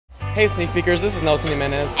Hey Sneak Peekers, this is Nelson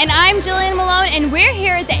Jimenez. And I'm Jillian Malone, and we're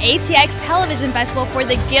here at the ATX Television Festival for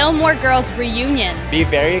the Gilmore Girls reunion. Be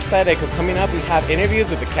very excited because coming up we have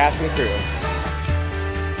interviews with the cast and crew.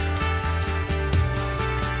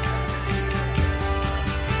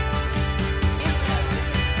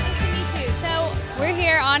 Nice to meet you. So we're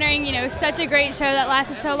here honoring, such a great show that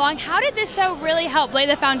lasted so long. How did this show really help lay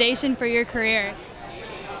the foundation for your career?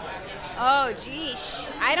 Oh, geesh.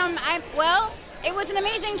 Well, it was an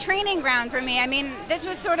amazing training ground for me. I mean, this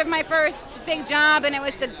was sort of my first big job, and it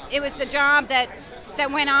was the job that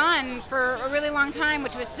went on for a really long time,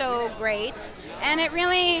 which was so great. And it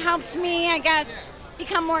really helped me, I guess,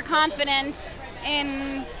 become more confident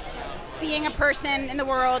in being a person in the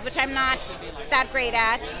world, which I'm not that great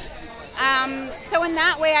at. So in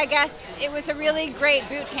that way, I guess it was a really great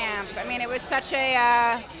boot camp. I mean, it was such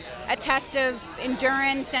a test of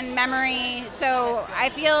endurance and memory. So I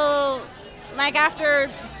feel like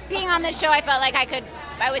after being on this show, I felt like I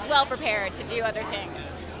was well prepared to do other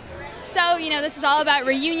things. So, this is all about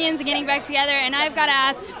reunions and getting back together, and I've got to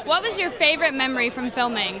ask, what was your favorite memory from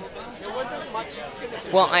filming?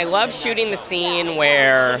 Well, I love shooting the scene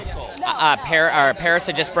where Paris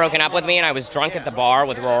had just broken up with me and I was drunk at the bar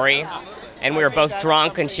with Rory. And we were both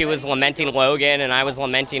drunk and she was lamenting Logan and I was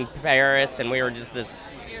lamenting Paris, and we were just this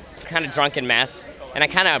kind of drunken mess. And I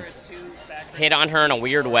kind of hit on her in a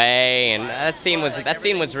weird way, and that scene was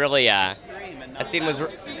really yeah,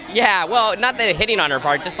 well, not the hitting on her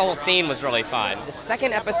part, just the whole scene was really fun. The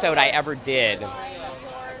second episode I ever did,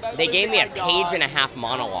 they gave me a page-and-a-half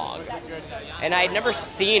monologue, and I had never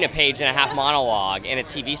seen a page-and-a-half monologue in a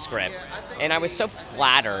TV script, and I was so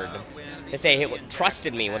flattered that they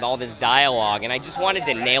trusted me with all this dialogue, and I just wanted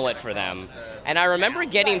to nail it for them. And I remember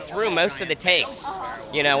getting through most of the takes,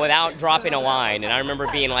 without dropping a line, and I remember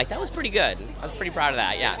being like, that was pretty good. I was pretty proud of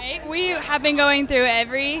that, yeah. We have been going through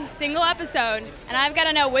every single episode, and I've got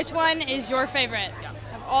to know which one is your favorite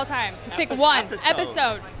of all time. Let's pick one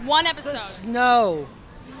episode. The snow.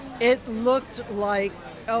 It looked like,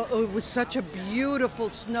 it was such a beautiful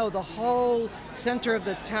snow. The whole center of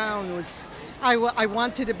the town was, I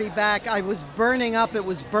wanted to be back. I was burning up. It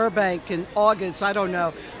was Burbank in August, I don't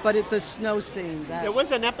know. But the snow scene. There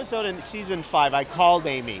was an episode in season 5, I called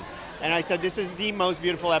Amy, and I said, this is the most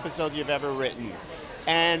beautiful episode you've ever written.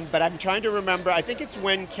 But I'm trying to remember, I think it's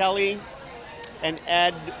when Kelly and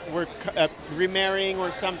Ed were remarrying or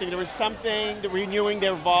something. There was something, renewing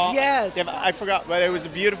their vows. Yes. I forgot, but it was a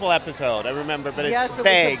beautiful episode. I remember, but yes, it's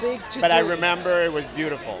vague. It was a big to-do. But I remember it was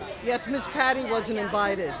beautiful. Yes, Miss Patty wasn't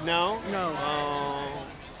invited. No? No. Oh.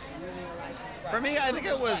 For me, I think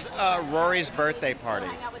it was Rory's birthday party.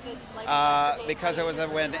 Because it was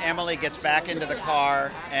when Emily gets back into the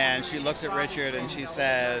car and she looks at Richard and she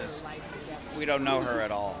says, we don't know her at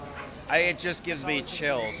all. It just gives me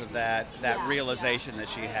chills of that realization that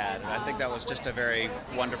she had, and I think that was just a very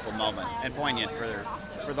wonderful moment and poignant for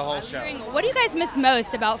the whole show. What do you guys miss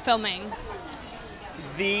most about filming?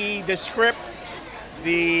 The script,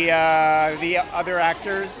 the other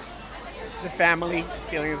actors, the family,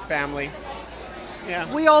 feeling of family.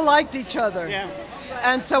 Yeah. We all liked each other. Yeah.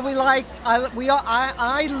 And so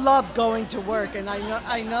I love going to work, and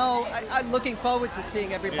I'm looking forward to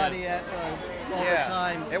seeing everybody all the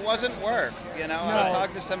time. It wasn't work, I was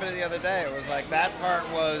talking to somebody the other day. It was like that part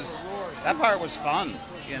was fun,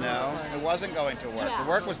 It wasn't going to work. The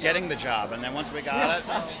work was getting the job, and then once we got it,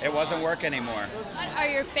 it wasn't work anymore. What are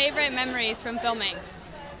your favorite memories from filming?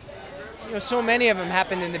 So many of them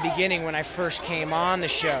happened in the beginning when I first came on the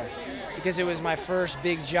show, because it was my first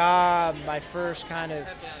big job, my first kind of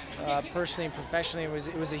personally and professionally,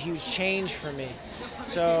 it was a huge change for me.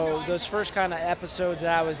 So those first kind of episodes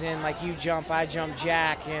that I was in, like You Jump, I Jump,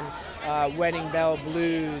 Jack, and Wedding Bell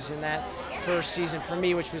Blues, and that first season for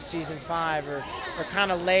me, which was season 5, are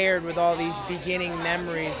kind of layered with all these beginning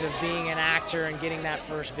memories of being an actor and getting that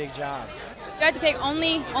first big job. If you had to pick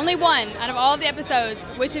only one out of all of the episodes,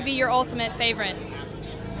 which would be your ultimate favorite?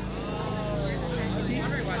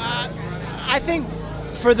 I think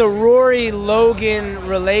for the Rory-Logan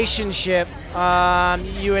relationship,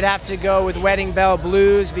 you would have to go with Wedding Bell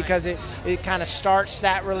Blues, because it kind of starts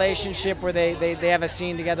that relationship where they have a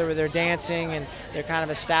scene together where they're dancing and they're kind of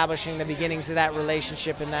establishing the beginnings of that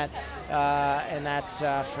relationship, and that's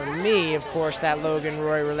for me, of course, that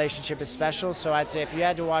Logan-Rory relationship is special. So I'd say if you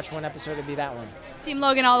had to watch one episode, it'd be that one. Team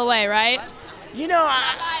Logan all the way, right?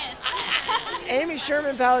 Amy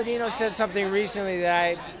Sherman-Palladino said something recently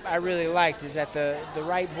that I really liked, is that the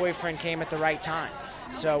right boyfriend came at the right time.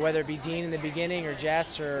 So whether it be Dean in the beginning or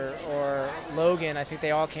Jess or Logan, I think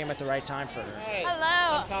they all came at the right time for her. Hey.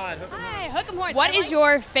 Hello. I'm Todd. Hi, Hook 'em Horns. What is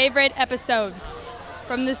your favorite episode?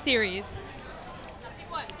 from the series?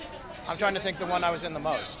 I'm trying to think the one I was in the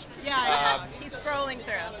most. Yeah, he's scrolling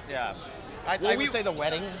through. Yeah, I would say the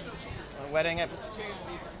wedding episode.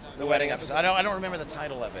 The wedding episode. I don't remember the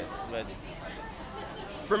title of it, but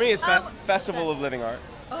For me, it's Festival of Living Art.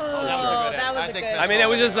 Oh, that was a good. I mean, it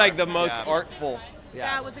was just like the most artful. Yeah.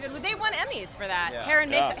 That was a good one. They won Emmys for that. Yeah. Hair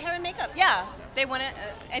and makeup. Yeah, they won it,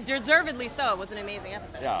 and deservedly so. It was an amazing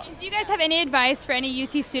episode. Yeah. Do you guys have any advice for any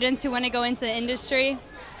UT students who want to go into the industry?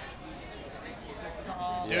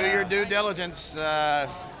 Do your due diligence.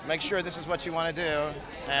 Make sure this is what you want to do,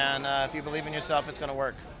 and if you believe in yourself, it's going to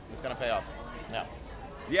work. It's going to pay off. Yeah.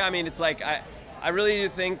 Yeah, I mean, it's like, I really do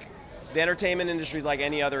think the entertainment industry is like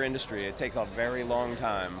any other industry. It takes a very long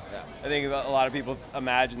time. Yeah. I think a lot of people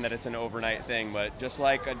imagine that it's an overnight thing, but just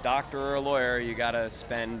like a doctor or a lawyer, you got to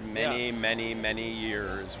spend many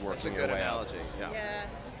years working That's a your good way analogy. up. Yeah.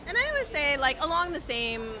 And I always say, like, along the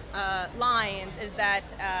same lines, is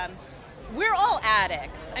that we're all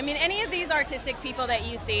addicts. I mean, any of these artistic people that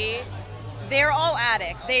you see, they're all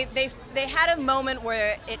addicts. They had a moment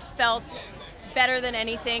where it felt better than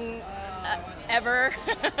anything ever,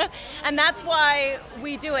 and that's why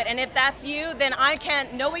we do it. And if that's you, then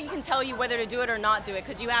nobody can tell you whether to do it or not do it,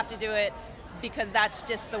 because you have to do it because that's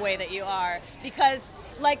just the way that you are. Because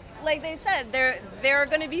like they said, there are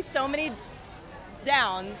going to be so many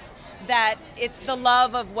downs that it's the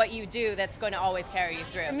love of what you do that's going to always carry you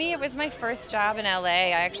through. For me, it was my first job in LA.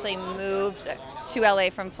 I actually moved to LA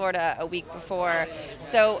from Florida a week before.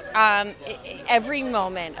 So every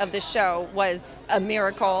moment of the show was a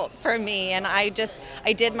miracle for me. And I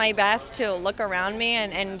did my best to look around me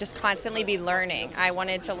and just constantly be learning. I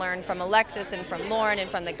wanted to learn from Alexis and from Lauren and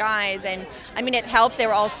from the guys. And I mean, it helped. They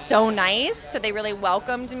were all so nice. So they really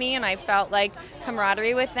welcomed me, and I felt like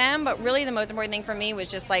camaraderie with them. But really the most important thing for me was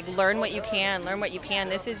just like learn what you can.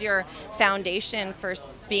 This is your foundation for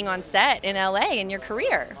being on set in LA in your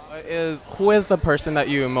career. Who is the person that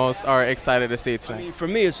you most are excited to see tonight? I mean, for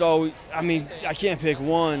me, it's always. I mean, I can't pick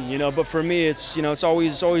one, but for me, it's it's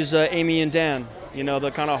always Amy and Dan.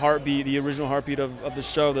 The kind of heartbeat, the original heartbeat of the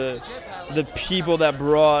show, the people that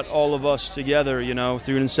brought all of us together,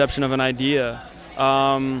 through an inception of an idea.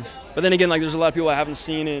 But then again, like there's a lot of people I haven't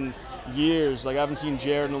seen in years. Like I haven't seen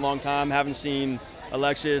Jared in a long time. Haven't seen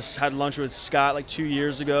Alexis. Had lunch with Scott like 2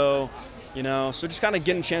 years ago. So just kind of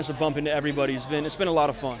getting a chance to bump into everybody. It's been a lot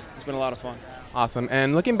of fun. It's been a lot of fun. Awesome.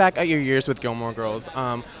 And looking back at your years with Gilmore Girls,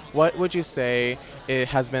 what would you say it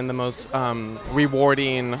has been the most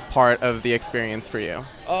rewarding part of the experience for you?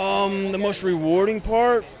 The most rewarding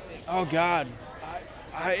part? Oh God.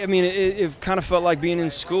 I mean, it kind of felt like being in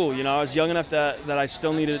school. I was young enough that I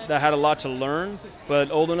still that had a lot to learn, but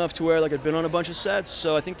old enough to where like I'd been on a bunch of sets.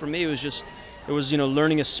 So I think for me it was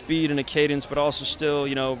learning a speed and a cadence, but also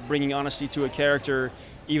still bringing honesty to a character,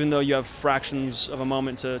 even though you have fractions of a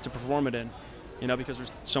moment to perform it in. Because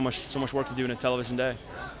there's so much work to do in a television day.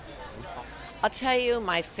 I'll tell you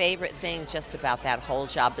my favorite thing just about that whole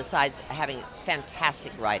job, besides having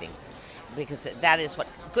fantastic writing, because that is what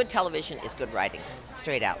good television is, good writing,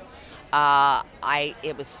 straight out.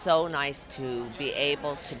 It was so nice to be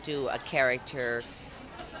able to do a character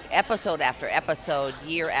episode after episode,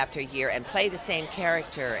 year after year, and play the same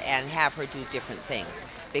character and have her do different things,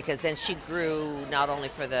 because then she grew not only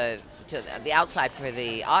to the outside for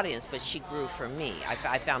the audience, but she grew for me.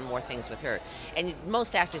 I found more things with her. And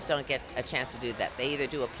most actors don't get a chance to do that. They either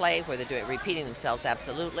do a play where they're repeating themselves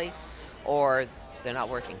absolutely, or they're not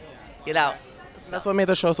working. That's what made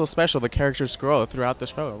the show so special. The characters grow throughout the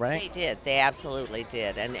show, right? They did. They absolutely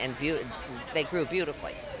did. And they grew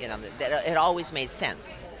beautifully. It always made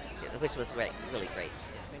sense, which was really great.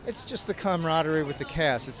 It's just the camaraderie with the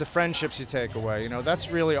cast. It's the friendships you take away.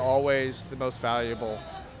 That's really always the most valuable.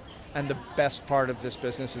 And the best part of this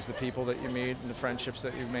business is the people that you meet and the friendships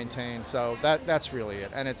that you maintain. So that's really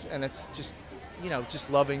it. And it's just, just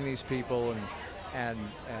loving these people and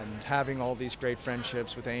having all these great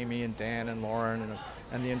friendships with Amy and Dan and Lauren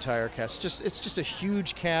and the entire cast. It's just a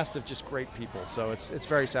huge cast of just great people. So it's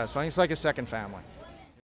very satisfying. It's like a second family.